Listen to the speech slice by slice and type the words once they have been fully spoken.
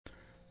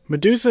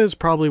Medusa is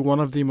probably one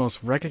of the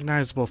most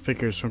recognizable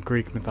figures from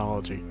Greek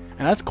mythology,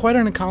 and that's quite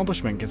an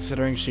accomplishment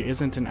considering she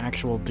isn't an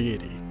actual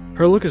deity.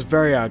 Her look is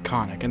very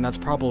iconic, and that's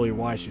probably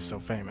why she's so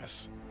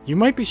famous. You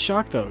might be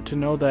shocked though to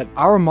know that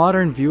our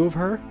modern view of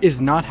her is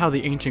not how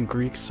the ancient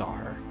Greeks saw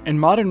her. In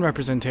modern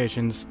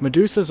representations,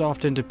 Medusa is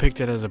often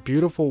depicted as a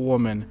beautiful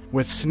woman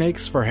with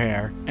snakes for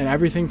hair, and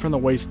everything from the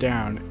waist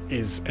down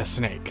is a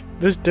snake.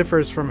 This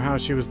differs from how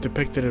she was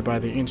depicted by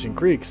the ancient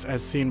Greeks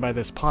as seen by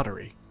this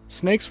pottery.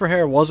 Snakes for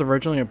hair was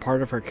originally a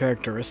part of her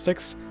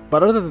characteristics,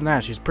 but other than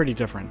that she's pretty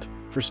different.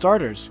 For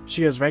starters,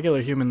 she has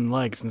regular human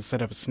legs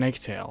instead of a snake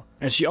tail,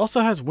 and she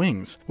also has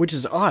wings, which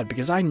is odd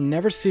because I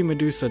never see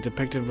Medusa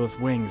depicted with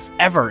wings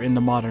ever in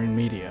the modern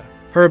media.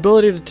 Her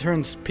ability to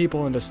turn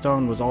people into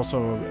stone was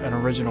also an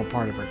original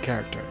part of her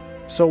character.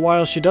 So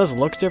while she does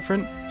look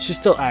different, she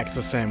still acts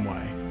the same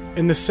way.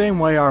 In the same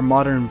way our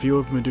modern view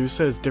of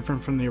Medusa is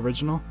different from the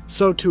original,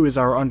 so too is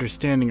our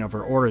understanding of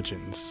her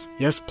origins.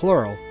 Yes,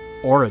 plural,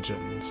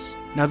 origins.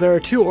 Now there are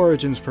two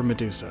origins for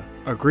Medusa,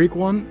 a Greek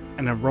one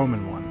and a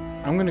Roman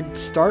one. I'm going to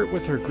start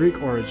with her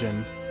Greek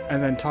origin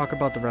and then talk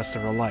about the rest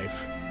of her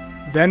life.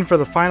 Then for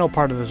the final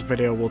part of this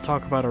video we'll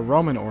talk about a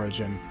Roman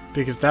origin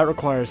because that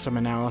requires some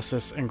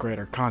analysis and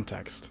greater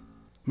context.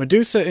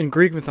 Medusa in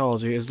Greek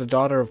mythology is the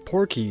daughter of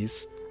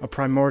Phorkys, a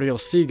primordial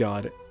sea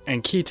god,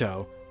 and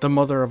Keto, the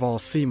mother of all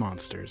sea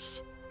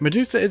monsters.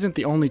 Medusa isn't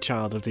the only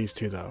child of these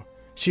two though.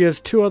 She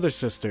has two other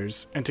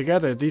sisters, and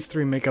together these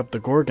three make up the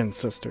Gorgon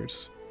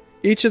sisters.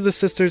 Each of the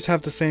sisters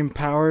have the same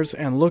powers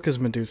and look as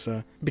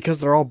Medusa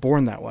because they're all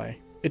born that way.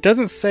 It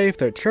doesn't say if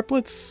they're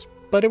triplets,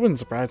 but it wouldn't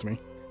surprise me.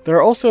 There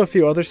are also a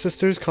few other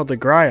sisters called the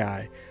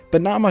Graiai,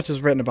 but not much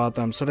is written about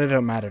them so they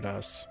don't matter to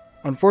us.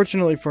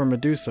 Unfortunately for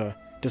Medusa,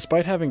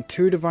 despite having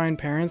two divine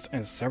parents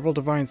and several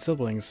divine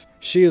siblings,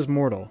 she is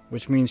mortal,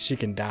 which means she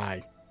can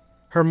die.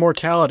 Her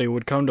mortality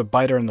would come to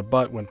bite her in the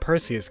butt when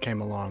Perseus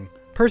came along.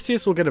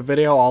 Perseus will get a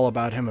video all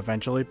about him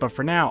eventually, but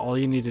for now all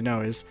you need to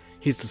know is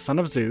he's the son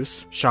of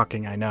Zeus,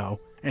 shocking I know,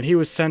 and he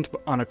was sent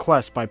on a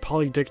quest by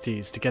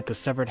Polydectes to get the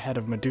severed head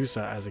of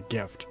Medusa as a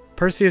gift.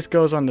 Perseus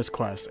goes on this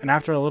quest, and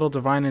after a little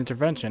divine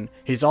intervention,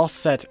 he's all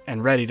set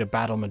and ready to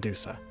battle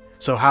Medusa.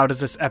 So how does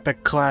this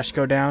epic clash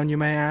go down, you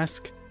may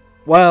ask?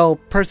 Well,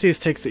 Perseus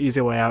takes the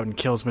easy way out and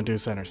kills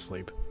Medusa in her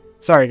sleep.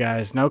 Sorry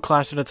guys, no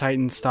Clash of the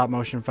Titans stop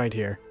motion fight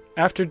here.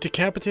 After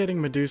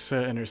decapitating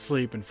Medusa in her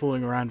sleep and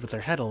fooling around with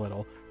her head a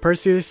little,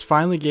 Perseus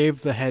finally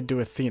gave the head to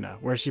Athena,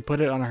 where she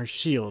put it on her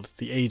shield,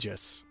 the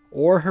Aegis.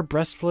 Or her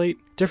breastplate.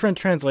 Different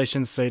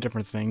translations say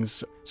different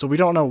things, so we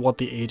don't know what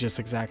the Aegis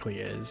exactly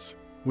is.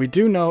 We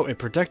do know it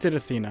protected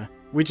Athena,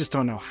 we just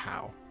don't know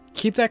how.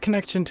 Keep that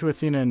connection to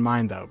Athena in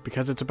mind though,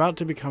 because it's about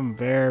to become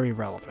very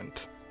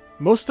relevant.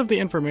 Most of the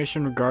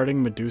information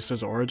regarding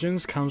Medusa's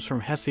origins comes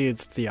from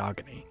Hesiod's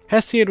Theogony.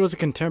 Hesiod was a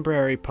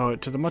contemporary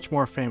poet to the much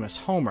more famous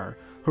Homer,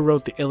 who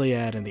wrote the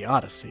Iliad and the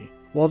Odyssey.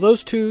 While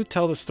those two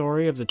tell the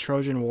story of the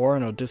Trojan War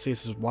and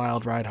Odysseus'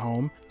 wild ride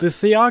home, the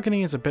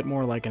Theogony is a bit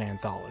more like an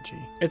anthology.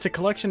 It's a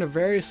collection of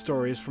various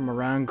stories from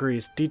around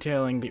Greece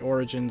detailing the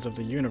origins of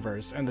the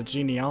universe and the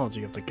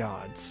genealogy of the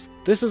gods.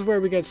 This is where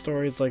we get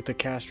stories like the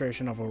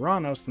castration of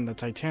Uranos and the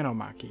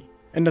Titanomachy.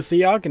 In the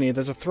Theogony,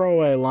 there's a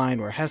throwaway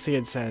line where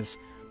Hesiod says,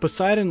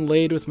 "Poseidon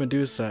laid with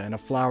Medusa in a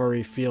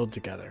flowery field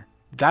together."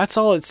 That's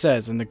all it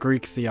says in the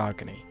Greek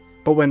Theogony.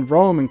 But when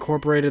Rome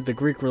incorporated the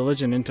Greek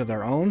religion into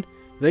their own,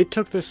 they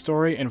took this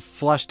story and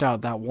fleshed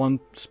out that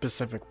one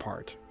specific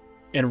part.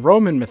 In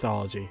Roman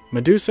mythology,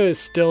 Medusa is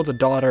still the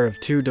daughter of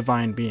two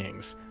divine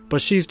beings,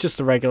 but she's just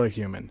a regular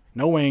human.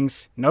 No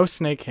wings, no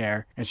snake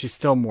hair, and she's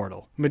still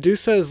mortal.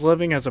 Medusa is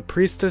living as a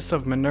priestess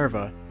of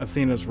Minerva,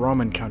 Athena's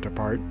Roman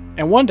counterpart,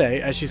 and one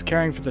day, as she's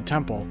caring for the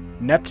temple,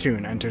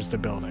 Neptune enters the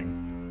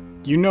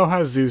building. You know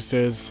how Zeus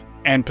is,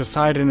 and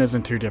Poseidon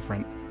isn't too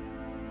different.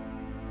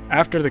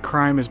 After the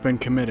crime has been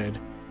committed,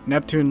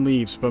 Neptune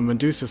leaves, but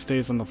Medusa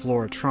stays on the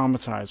floor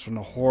traumatized from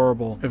the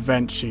horrible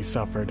event she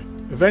suffered.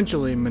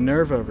 Eventually,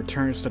 Minerva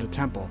returns to the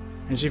temple,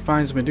 and she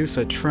finds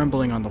Medusa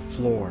trembling on the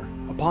floor.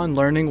 Upon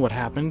learning what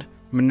happened,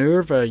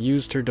 Minerva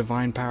used her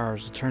divine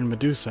powers to turn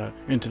Medusa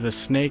into the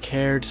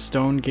snake-haired,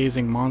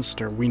 stone-gazing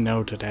monster we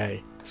know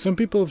today. Some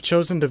people have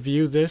chosen to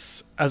view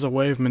this as a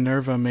way of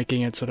Minerva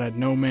making it so that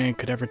no man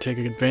could ever take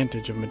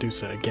advantage of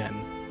Medusa again.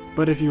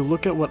 But if you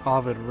look at what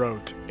Ovid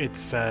wrote, it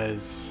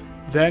says,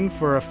 "Then,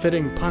 for a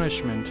fitting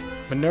punishment,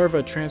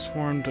 Minerva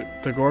transformed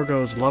the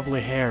Gorgo's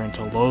lovely hair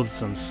into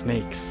loathsome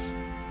snakes."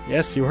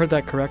 Yes, you heard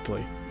that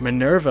correctly.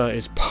 Minerva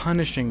is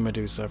punishing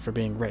Medusa for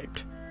being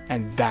raped,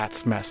 and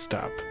that's messed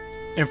up.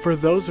 And for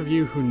those of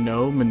you who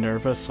know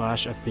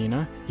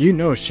Minerva/Athena, you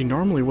know she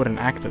normally wouldn't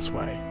act this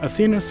way.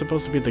 Athena is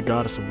supposed to be the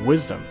goddess of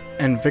wisdom,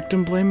 and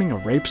victim blaming a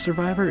rape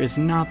survivor is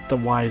not the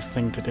wise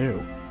thing to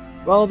do.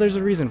 Well, there's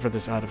a reason for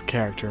this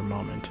out-of-character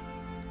moment,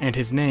 and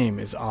his name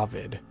is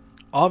Ovid.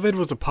 Ovid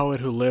was a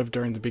poet who lived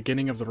during the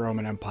beginning of the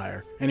Roman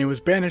Empire, and he was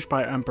banished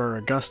by Emperor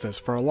Augustus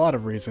for a lot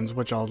of reasons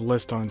which I'll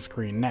list on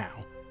screen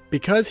now.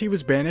 Because he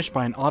was banished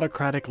by an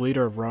autocratic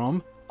leader of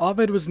Rome,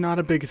 Ovid was not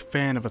a big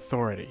fan of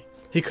authority.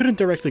 He couldn't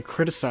directly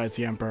criticize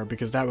the emperor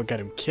because that would get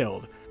him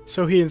killed,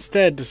 so he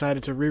instead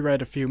decided to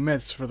rewrite a few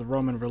myths for the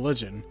Roman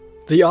religion.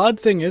 The odd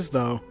thing is,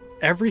 though,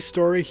 every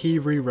story he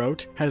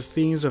rewrote has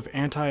themes of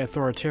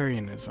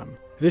anti-authoritarianism.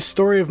 This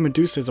story of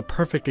Medusa is a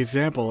perfect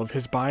example of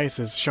his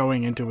biases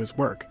showing into his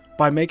work.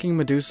 By making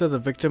Medusa the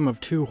victim of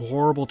two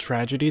horrible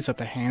tragedies at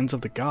the hands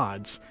of the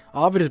gods,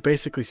 Ovid is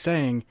basically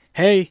saying,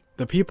 hey,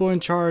 the people in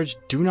charge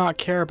do not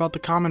care about the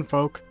common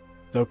folk.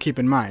 Though keep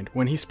in mind,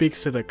 when he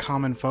speaks to the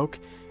common folk,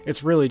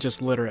 it's really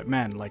just literate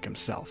men like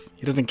himself.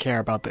 He doesn't care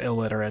about the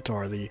illiterate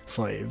or the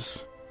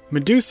slaves.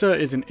 Medusa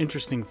is an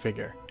interesting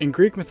figure. In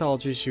Greek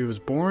mythology, she was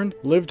born,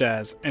 lived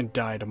as, and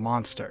died a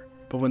monster.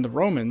 But when the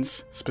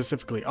Romans,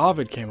 specifically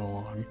Ovid, came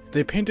along,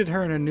 they painted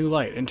her in a new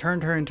light and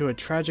turned her into a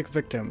tragic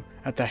victim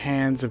at the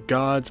hands of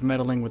gods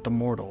meddling with the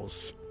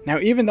mortals. Now,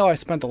 even though I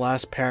spent the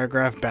last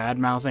paragraph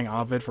bad-mouthing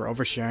Ovid for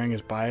oversharing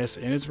his bias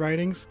in his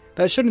writings,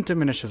 that shouldn't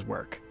diminish his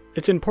work.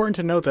 It's important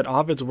to note that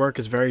Ovid's work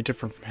is very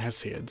different from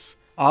Hesiod's.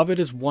 Ovid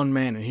is one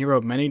man and he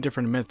wrote many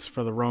different myths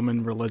for the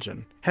Roman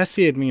religion.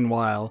 Hesiod,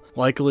 meanwhile,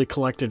 likely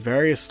collected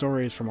various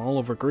stories from all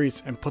over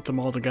Greece and put them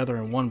all together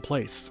in one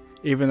place,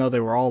 even though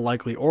they were all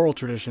likely oral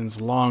traditions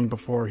long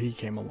before he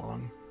came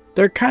along.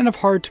 They're kind of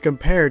hard to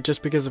compare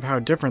just because of how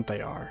different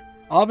they are.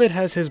 Ovid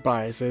has his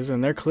biases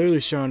and they're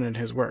clearly shown in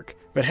his work,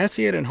 but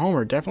Hesiod and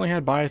Homer definitely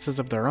had biases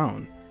of their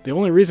own. The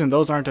only reason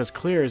those aren't as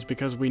clear is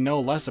because we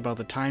know less about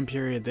the time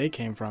period they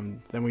came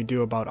from than we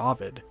do about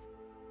Ovid.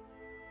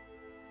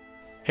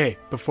 Hey,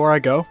 before I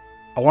go,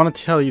 I want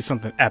to tell you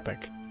something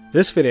epic.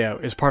 This video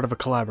is part of a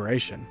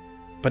collaboration.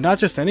 But not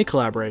just any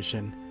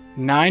collaboration.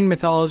 9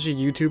 mythology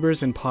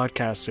YouTubers and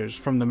podcasters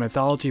from the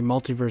Mythology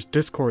Multiverse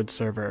Discord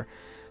server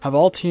have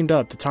all teamed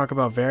up to talk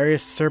about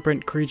various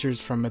serpent creatures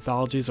from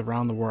mythologies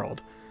around the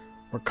world.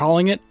 We're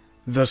calling it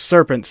the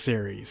Serpent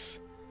Series.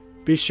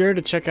 Be sure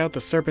to check out the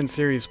Serpent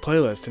Series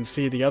playlist and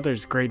see the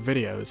others' great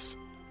videos.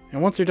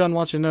 And once you're done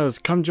watching those,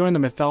 come join the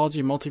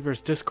Mythology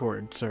Multiverse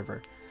Discord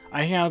server.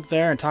 I hang out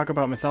there and talk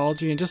about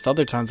mythology and just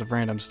other tons of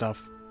random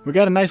stuff. We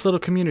got a nice little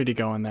community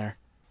going there.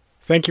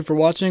 Thank you for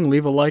watching,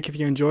 leave a like if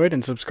you enjoyed,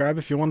 and subscribe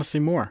if you want to see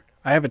more.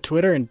 I have a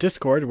Twitter and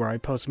Discord where I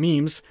post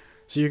memes,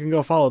 so you can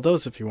go follow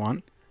those if you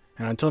want.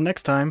 And until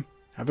next time,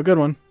 have a good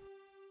one.